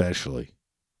 especially.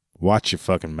 Watch your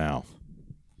fucking mouth.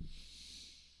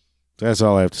 That's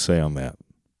all I have to say on that.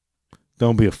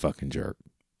 Don't be a fucking jerk.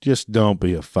 Just don't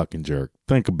be a fucking jerk.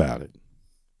 Think about it.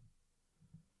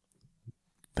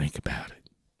 Think about it.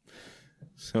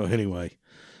 So anyway,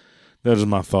 that is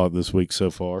my thought this week so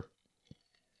far.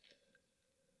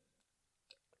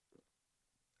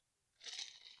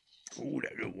 Ooh,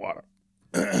 that good water.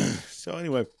 So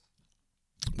anyway,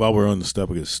 while we're on the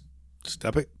stupid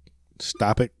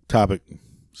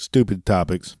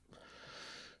topics.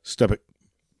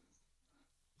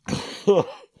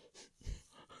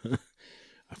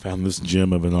 I found this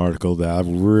gem of an article that I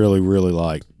really, really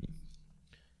like.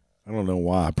 I don't know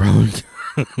why. Probably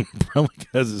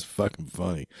because it's fucking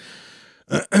funny.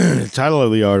 The title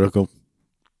of the article,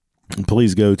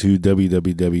 please go to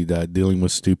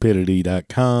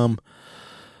www.dealingwithstupidity.com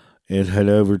and head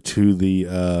over to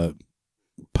the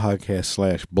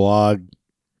podcast/blog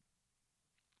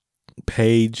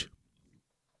page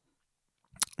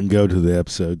and go to the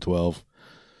episode 12.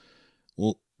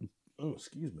 Well,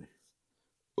 excuse me.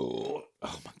 Oh,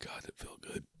 Oh my God, it felt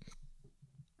good.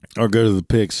 Or go to the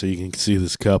pics so you can see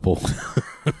this couple.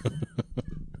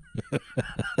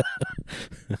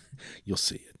 You'll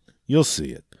see it. You'll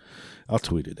see it. I'll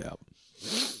tweet it out.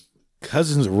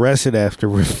 Cousins arrested after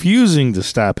refusing to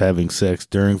stop having sex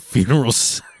during funeral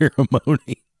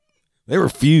ceremony. They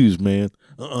refused, man.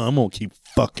 I'm going to keep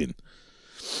fucking.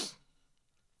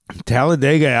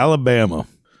 Talladega, Alabama.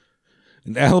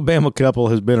 An Alabama couple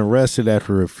has been arrested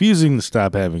after refusing to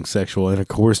stop having sexual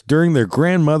intercourse during their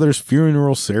grandmother's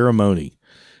funeral ceremony.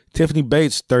 Tiffany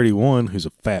Bates, 31, who's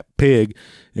a fat pig,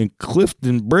 and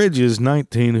Clifton Bridges,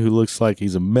 19, who looks like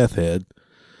he's a meth head,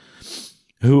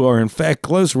 who are in fact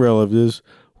close relatives,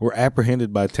 were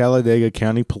apprehended by Talladega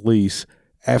County Police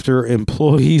after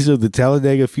employees of the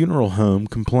Talladega Funeral Home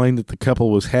complained that the couple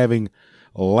was having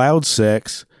loud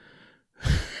sex,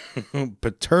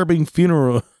 perturbing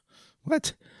funeral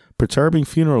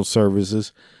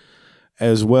services,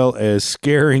 as well as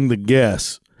scaring the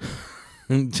guests.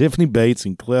 Tiffany Bates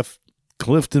and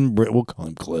Clifton, we'll call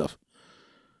him Cliff.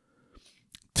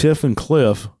 Tiff and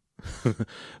Cliff,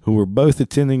 who were both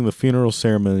attending the funeral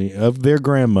ceremony of their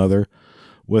grandmother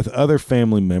with other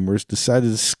family members, decided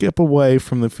to skip away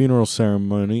from the funeral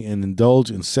ceremony and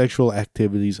indulge in sexual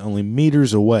activities only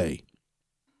meters away.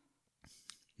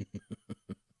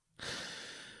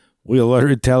 We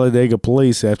alerted Talladega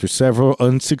police after several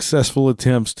unsuccessful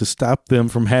attempts to stop them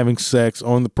from having sex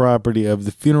on the property of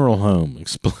the funeral home,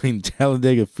 explained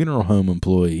Talladega Funeral Home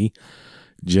employee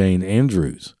Jane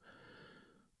Andrews.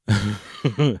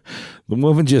 The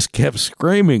woman just kept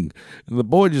screaming, and the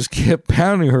boy just kept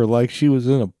pounding her like she was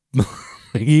in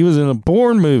he was in a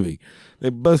porn movie.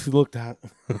 They both looked high,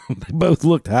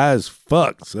 as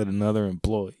fuck, said another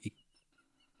employee.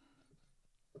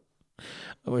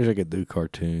 I wish I could do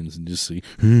cartoons and just see.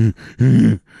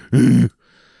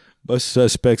 Both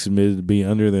suspects admitted to be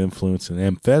under the influence of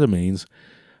amphetamines,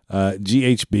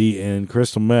 GHB, and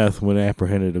crystal meth when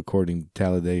apprehended, according to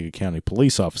Talladega County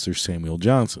Police Officer Samuel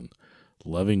Johnson.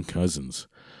 Loving cousins.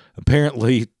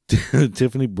 Apparently,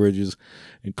 Tiffany Bridges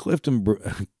and Clifton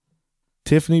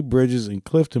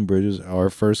Bridges are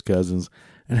first cousins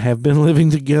and have been living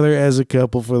together as a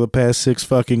couple for the past 6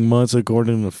 fucking months,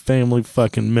 according to family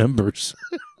fucking members.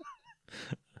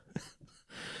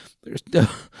 There's no,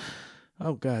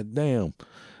 oh god damn.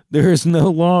 There is no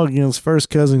law against first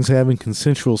cousins having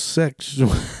consensual sexual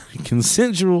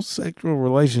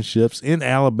relationships in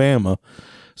Alabama,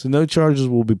 so no charges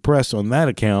will be pressed on that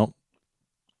account.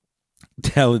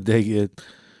 Talladega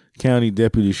County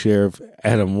Deputy Sheriff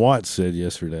Adam Watts said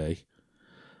yesterday.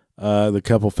 The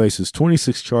couple faces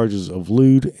 26 charges of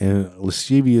lewd and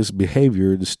lascivious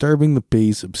behavior, disturbing the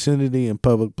peace, obscenity in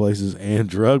public places, and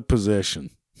drug possession.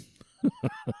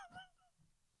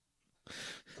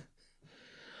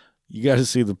 You got to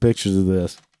see the pictures of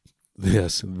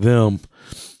them.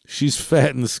 She's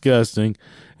fat and disgusting,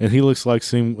 and he looks like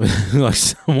someone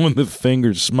that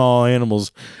fingers small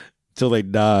animals till they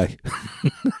die.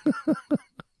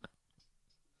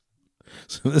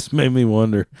 So this made me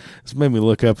wonder. This made me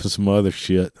look up some other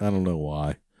shit. I don't know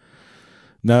why.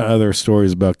 Not other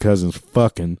stories about cousins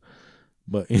fucking,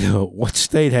 but, what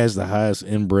state has the highest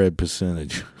inbred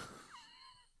percentage?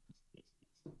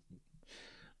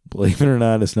 Believe it or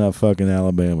not, it's not fucking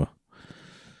Alabama.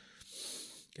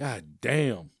 God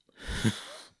damn.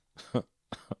 I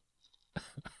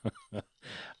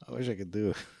wish I could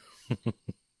do a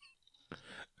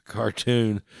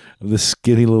cartoon of this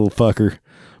skinny little fucker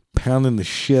pounding the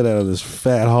shit out of this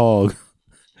fat hog.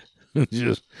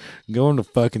 Just going to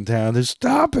fucking town. Just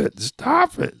stop it.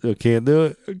 I can't do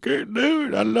it.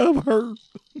 I love her.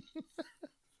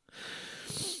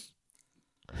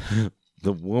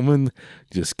 The woman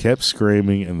just kept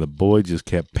screaming, and the boy just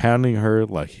kept pounding her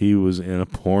like he was in a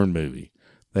porn movie.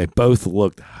 They both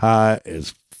looked high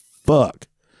as fuck.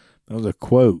 That was a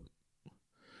quote.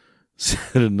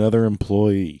 Said another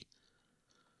employee.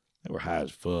 They were high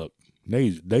as fuck.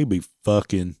 They be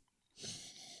fucking.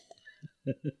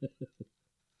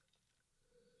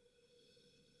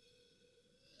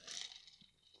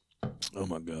 Oh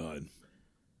my God.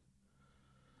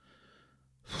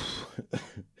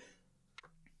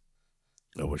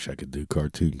 I wish I could do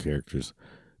cartoon characters.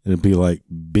 It'd be like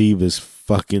Beavis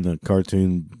fucking a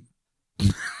cartoon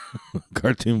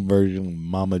version of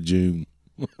Mama June.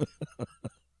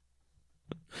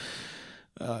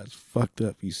 It's fucked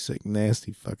up, you sick,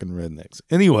 nasty fucking rednecks.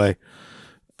 Anyway,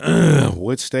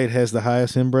 which state has the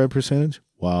highest inbred percentage?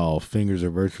 Wow, fingers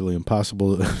are virtually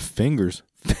impossible. Figures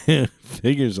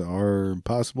are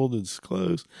impossible to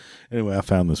disclose. Anyway, I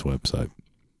found this website.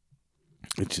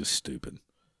 It's just stupid.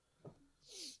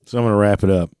 So I'm going to wrap it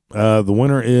up. The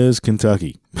winner is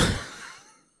Kentucky.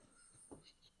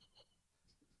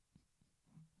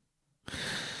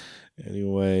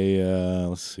 Anyway,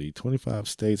 let's see. 25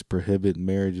 states prohibit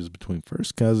marriages between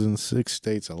first cousins. 6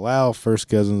 states allow first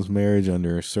cousins marriage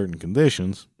under certain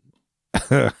conditions.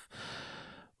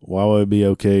 Why would it be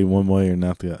okay one way or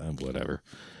not the other? Whatever.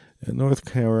 And North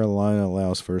Carolina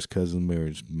allows first cousin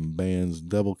marriage, bans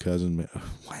double cousin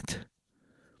what?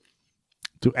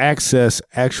 To access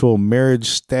actual marriage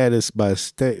status by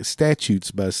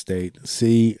statutes by state,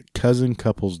 see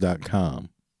cousincouples.com.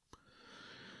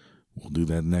 We'll do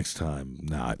that next time.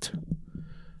 Not.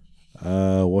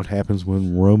 What happens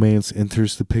when romance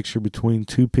enters the picture between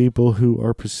two people who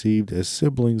are perceived as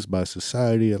siblings by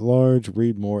society at large?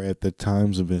 Read more at the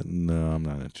Times event. No, I'm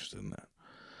not interested in that.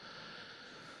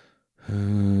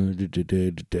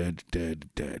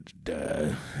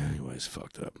 Anyways,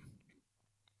 fucked up.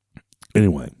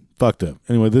 Anyway,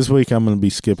 this week I'm going to be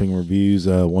skipping reviews,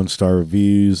 1-star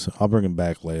reviews. I'll bring them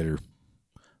back later.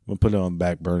 I'm going to put it on the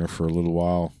back burner for a little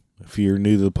while. If you're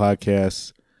new to the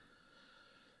podcast,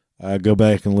 go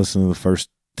back and listen to the first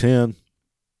 10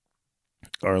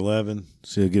 or 11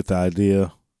 so you'll get the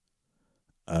idea.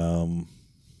 For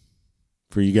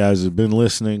you guys who've been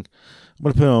listening, I'm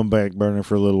going to put it on the back burner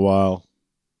for a little while.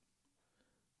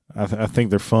 I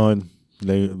think they're fun.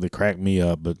 They crack me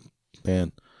up, but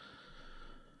man,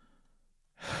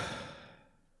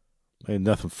 ain't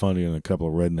nothing funnier than a couple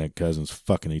of redneck cousins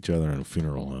fucking each other in a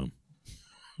funeral home.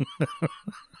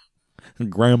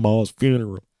 Grandma's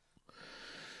funeral.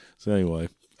 So anyway,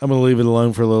 I'm gonna leave it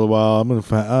alone for a little while. I'm gonna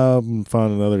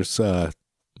find another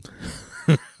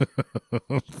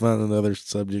find another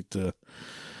subject to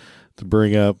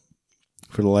bring up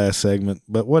for the last segment.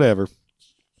 But whatever.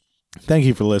 Thank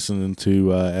you for listening to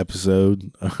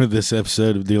this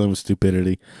episode of Dealing with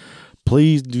Stupidity.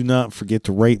 Please do not forget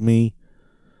to rate me.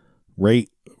 Rate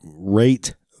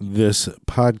this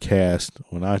podcast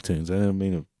on iTunes. I didn't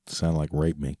mean to sound like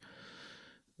rape me.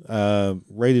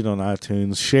 Rate it on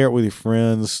iTunes. Share it with your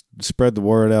friends. Spread the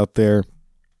word out there.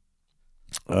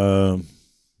 Whatever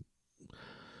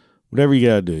you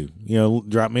gotta do.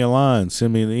 Drop me a line.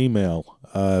 Send me an email.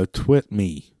 Tweet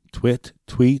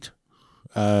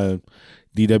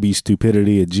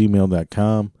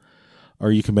dwstupidity@gmail.com.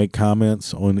 Or you can make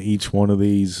comments on each one of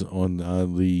these on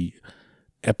the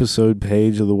episode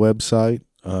page of the website.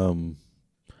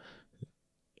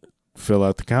 Fill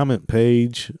out the comment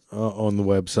page on the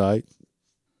website.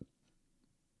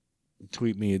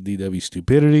 Tweet me at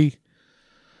dwstupidity.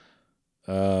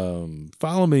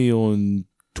 Follow me on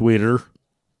Twitter.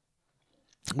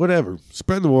 Whatever.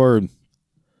 Spread the word.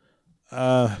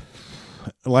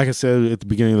 Like I said at the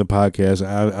beginning of the podcast,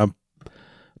 I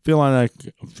feel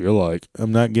like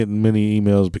I'm not getting many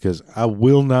emails because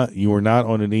you are not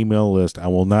on an email list. I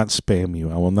will not spam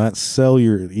you. I will not sell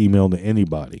your email to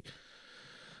anybody.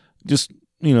 Just,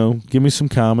 give me some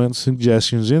comments,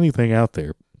 suggestions, anything out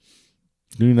there.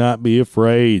 Do not be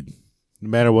afraid, no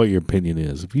matter what your opinion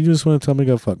is. If you just want to tell me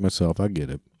to go fuck myself, I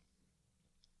get it.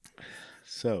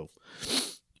 So,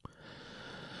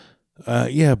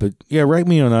 rate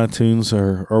me on iTunes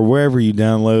or wherever you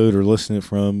download or listen it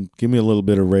from. Give me a little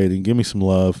bit of rating. Give me some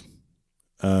love.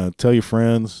 Tell your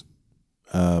friends.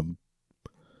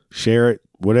 Share it.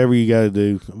 Whatever you got to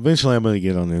do. Eventually, I'm going to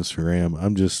get on Instagram.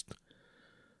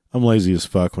 I'm lazy as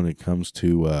fuck when it comes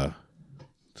to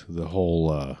the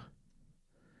whole.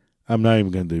 I'm not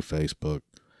even going to do Facebook.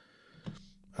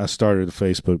 I started a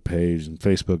Facebook page, and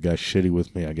Facebook got shitty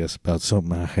with me, I guess, about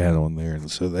something I had on there, and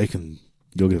so they can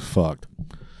go get fucked.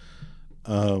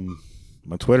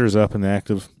 My Twitter's up and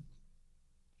active.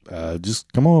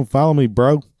 Just come on, follow me,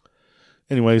 bro.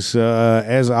 Anyways,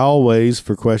 as always,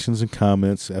 for questions and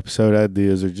comments, episode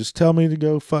ideas, or just tell me to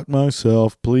go fuck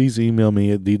myself, please email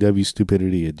me at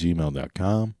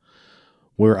dwstupidity@gmail.com,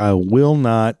 where I will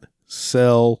not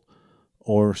sell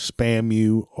or spam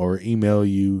you or email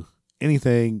you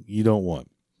anything you don't want.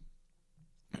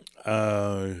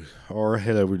 Or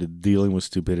head over to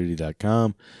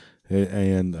dealingwithstupidity.com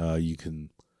and you can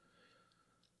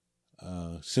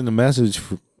send a message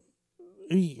for.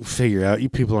 Figure out, you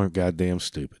people aren't goddamn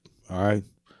stupid. All right,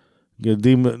 go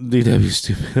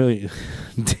DWStupidity,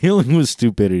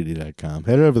 dealingwithstupidity.com.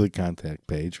 Head over to the contact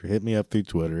page or hit me up through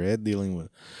Twitter at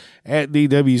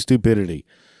DWStupidity.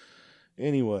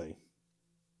 Anyway,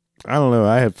 I don't know.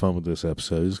 I had fun with this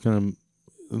episode. It's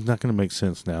not gonna make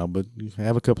sense now, but you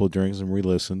have a couple of drinks and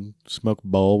re-listen, smoke a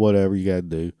bowl, whatever you gotta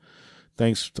do.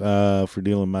 Thanks for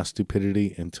dealing with my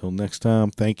stupidity. Until next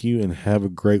time, thank you and have a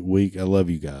great week. I love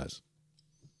you guys.